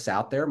exists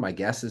out there. My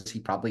guess is he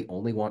probably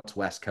only wants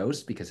West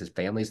Coast because his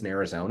family's in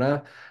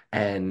Arizona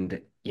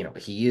and,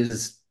 he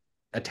is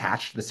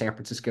attached to the San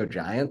Francisco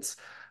Giants.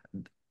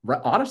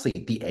 Honestly,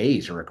 the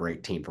A's are a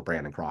great team for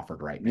Brandon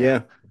Crawford right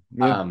Yeah,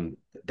 now.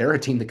 yeah, They're a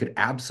team that could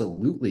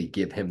absolutely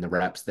give him the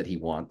reps that he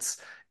wants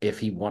if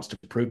he wants to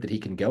prove that he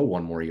can go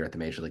one more year at the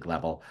major league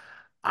level.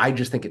 I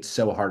just think it's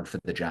so hard for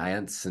the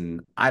Giants,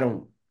 and I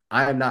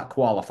am not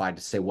qualified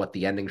to say what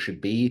the ending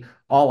should be.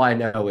 All I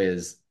know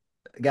is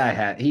the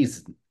guy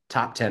he's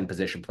top 10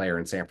 position player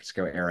in San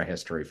Francisco era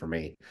history for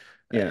me.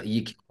 yeah,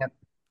 You can't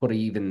put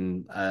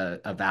even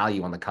a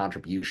value on the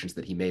contributions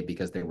that he made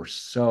because they were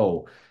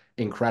so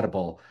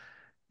incredible.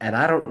 And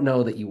I don't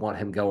know that you want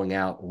him going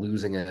out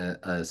losing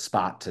a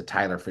spot to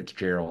Tyler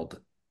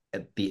Fitzgerald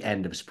at the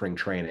end of spring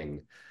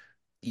training,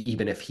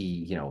 even if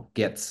he,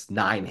 gets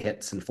 9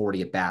 hits and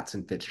 40 at bats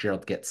and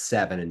Fitzgerald gets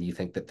seven, and you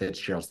think that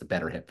Fitzgerald's the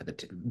better hit for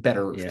the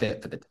better yeah.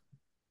 fit for the.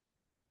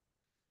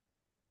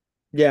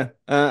 Yeah,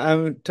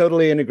 I'm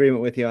totally in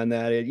agreement with you on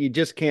that. You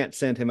just can't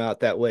send him out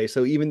that way.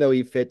 So even though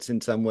he fits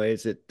in some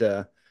ways, it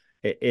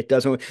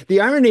doesn't.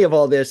 The irony of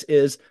all this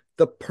is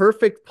the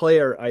perfect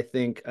player, I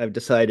think I've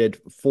decided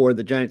for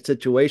the Giants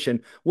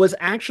situation was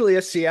actually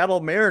a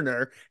Seattle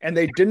Mariner, and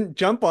they didn't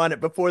jump on it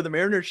before the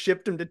Mariners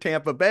shipped him to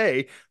Tampa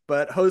Bay.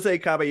 But Jose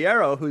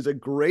Caballero, who's a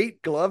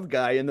great glove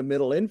guy in the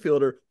middle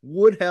infielder,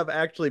 would have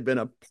actually been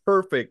a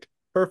perfect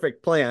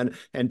plan.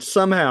 And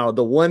somehow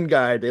the one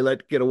guy they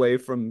let get away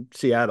from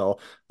Seattle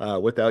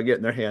without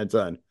getting their hands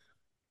on.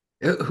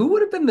 Who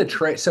would have been the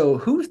trade? So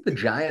who's the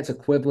Giants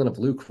equivalent of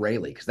Luke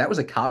Raley? Because that was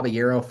a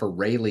Caballero for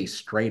Raley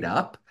straight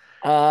up.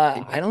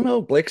 I don't know,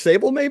 Blake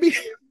Sable maybe.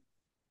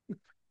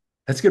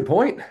 That's a good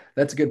point.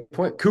 That's a good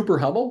point. Cooper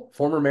Hummel,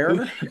 former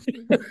Mariner.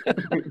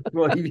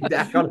 Will he be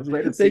back on his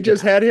way to They see?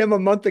 just had him a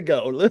month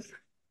ago.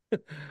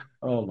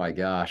 Oh my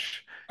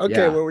gosh. Okay,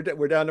 Yeah. well,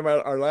 we're down to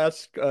our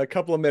last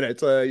couple of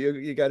minutes.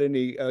 You got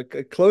any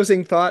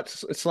closing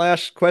thoughts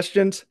slash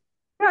questions?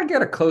 I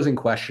got a closing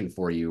question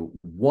for you.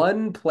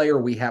 One player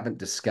we haven't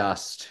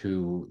discussed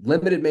who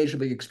limited major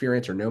league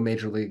experience or no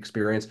major league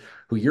experience,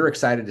 who you're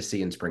excited to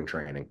see in spring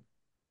training.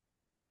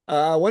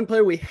 One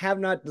player we have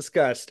not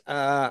discussed.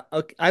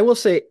 Okay, I will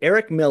say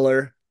Eric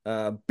Miller,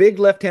 big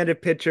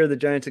left-handed pitcher the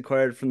Giants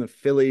acquired from the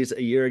Phillies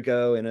a year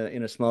ago in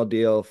a small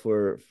deal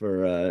for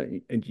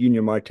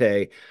Junior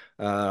Marte.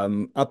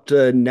 Up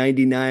to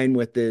 99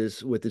 with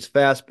his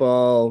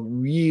fastball,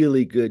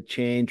 really good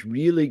change,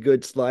 really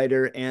good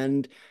slider,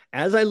 and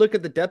as I look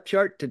at the depth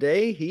chart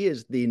today, he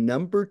is the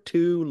number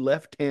two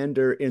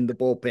left-hander in the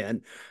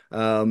bullpen.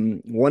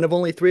 One of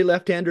only three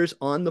left-handers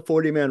on the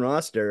 40-man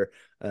roster.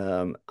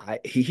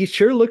 He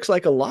sure looks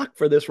like a lock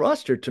for this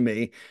roster to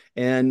me,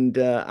 and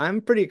I'm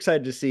pretty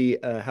excited to see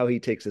how he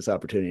takes this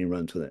opportunity and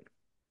runs with it.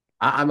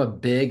 I'm a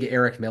big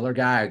Eric Miller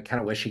guy. I kind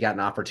of wish he got an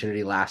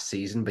opportunity last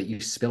season, but you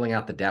spilling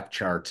out the depth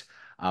chart.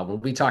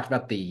 When we talked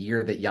about the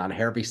year that Jan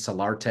Hervey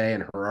Solarte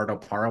and Gerardo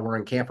Parra were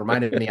in camp,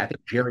 reminded me, I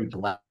think Jerry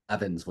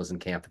Blevins was in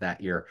camp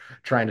that year,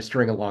 trying to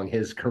string along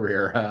his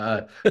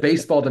career.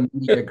 Baseball to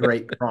me, a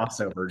great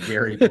crossover,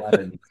 Jerry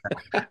Blevins.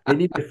 They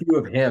need a few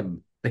of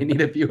him. They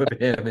need a few of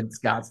him in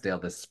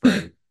Scottsdale this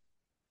spring.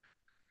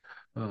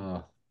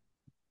 Oh,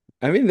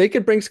 I mean, they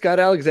could bring Scott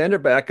Alexander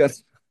back.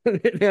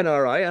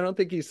 NRI. I don't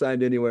think he's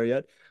signed anywhere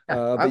yet.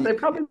 Yeah, But they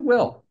probably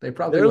will. They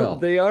probably will.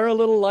 they are a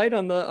little light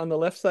on the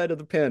left side of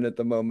the pin at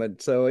the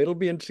moment, so it'll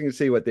be interesting to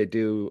see what they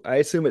do. I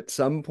assume at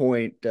some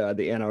point the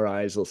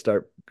NRIs will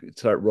start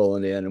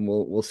rolling in, and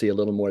we'll see a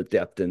little more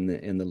depth in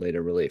the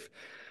later relief.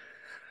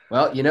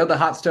 Well, you know the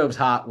hot stove's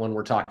hot when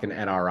we're talking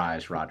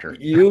NRIs, Roger.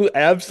 You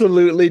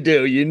absolutely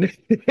do.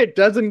 It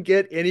doesn't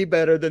get any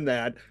better than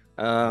that.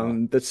 Uh,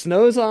 The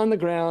snow's on the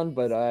ground,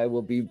 but I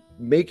will be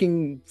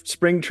making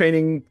spring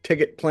training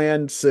ticket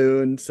plans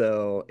soon,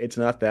 so it's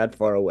not that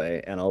far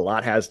away, and a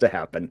lot has to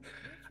happen.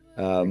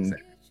 Um,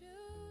 exactly.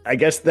 I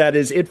guess that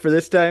is it for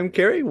this time,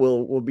 Carrie.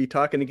 We'll be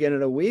talking again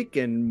in a week,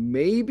 and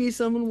maybe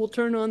someone will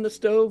turn on the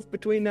stove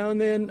between now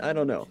and then. I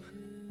don't know.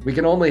 We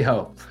can only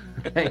hope.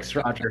 Thanks,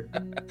 Roger.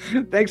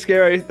 Thanks,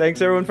 Carrie.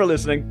 Thanks everyone for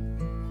listening.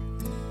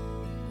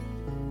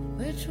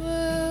 Which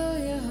will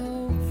you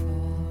hope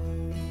for?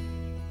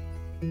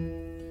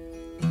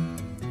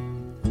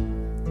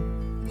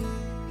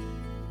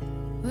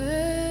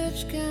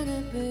 Which can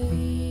it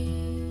be?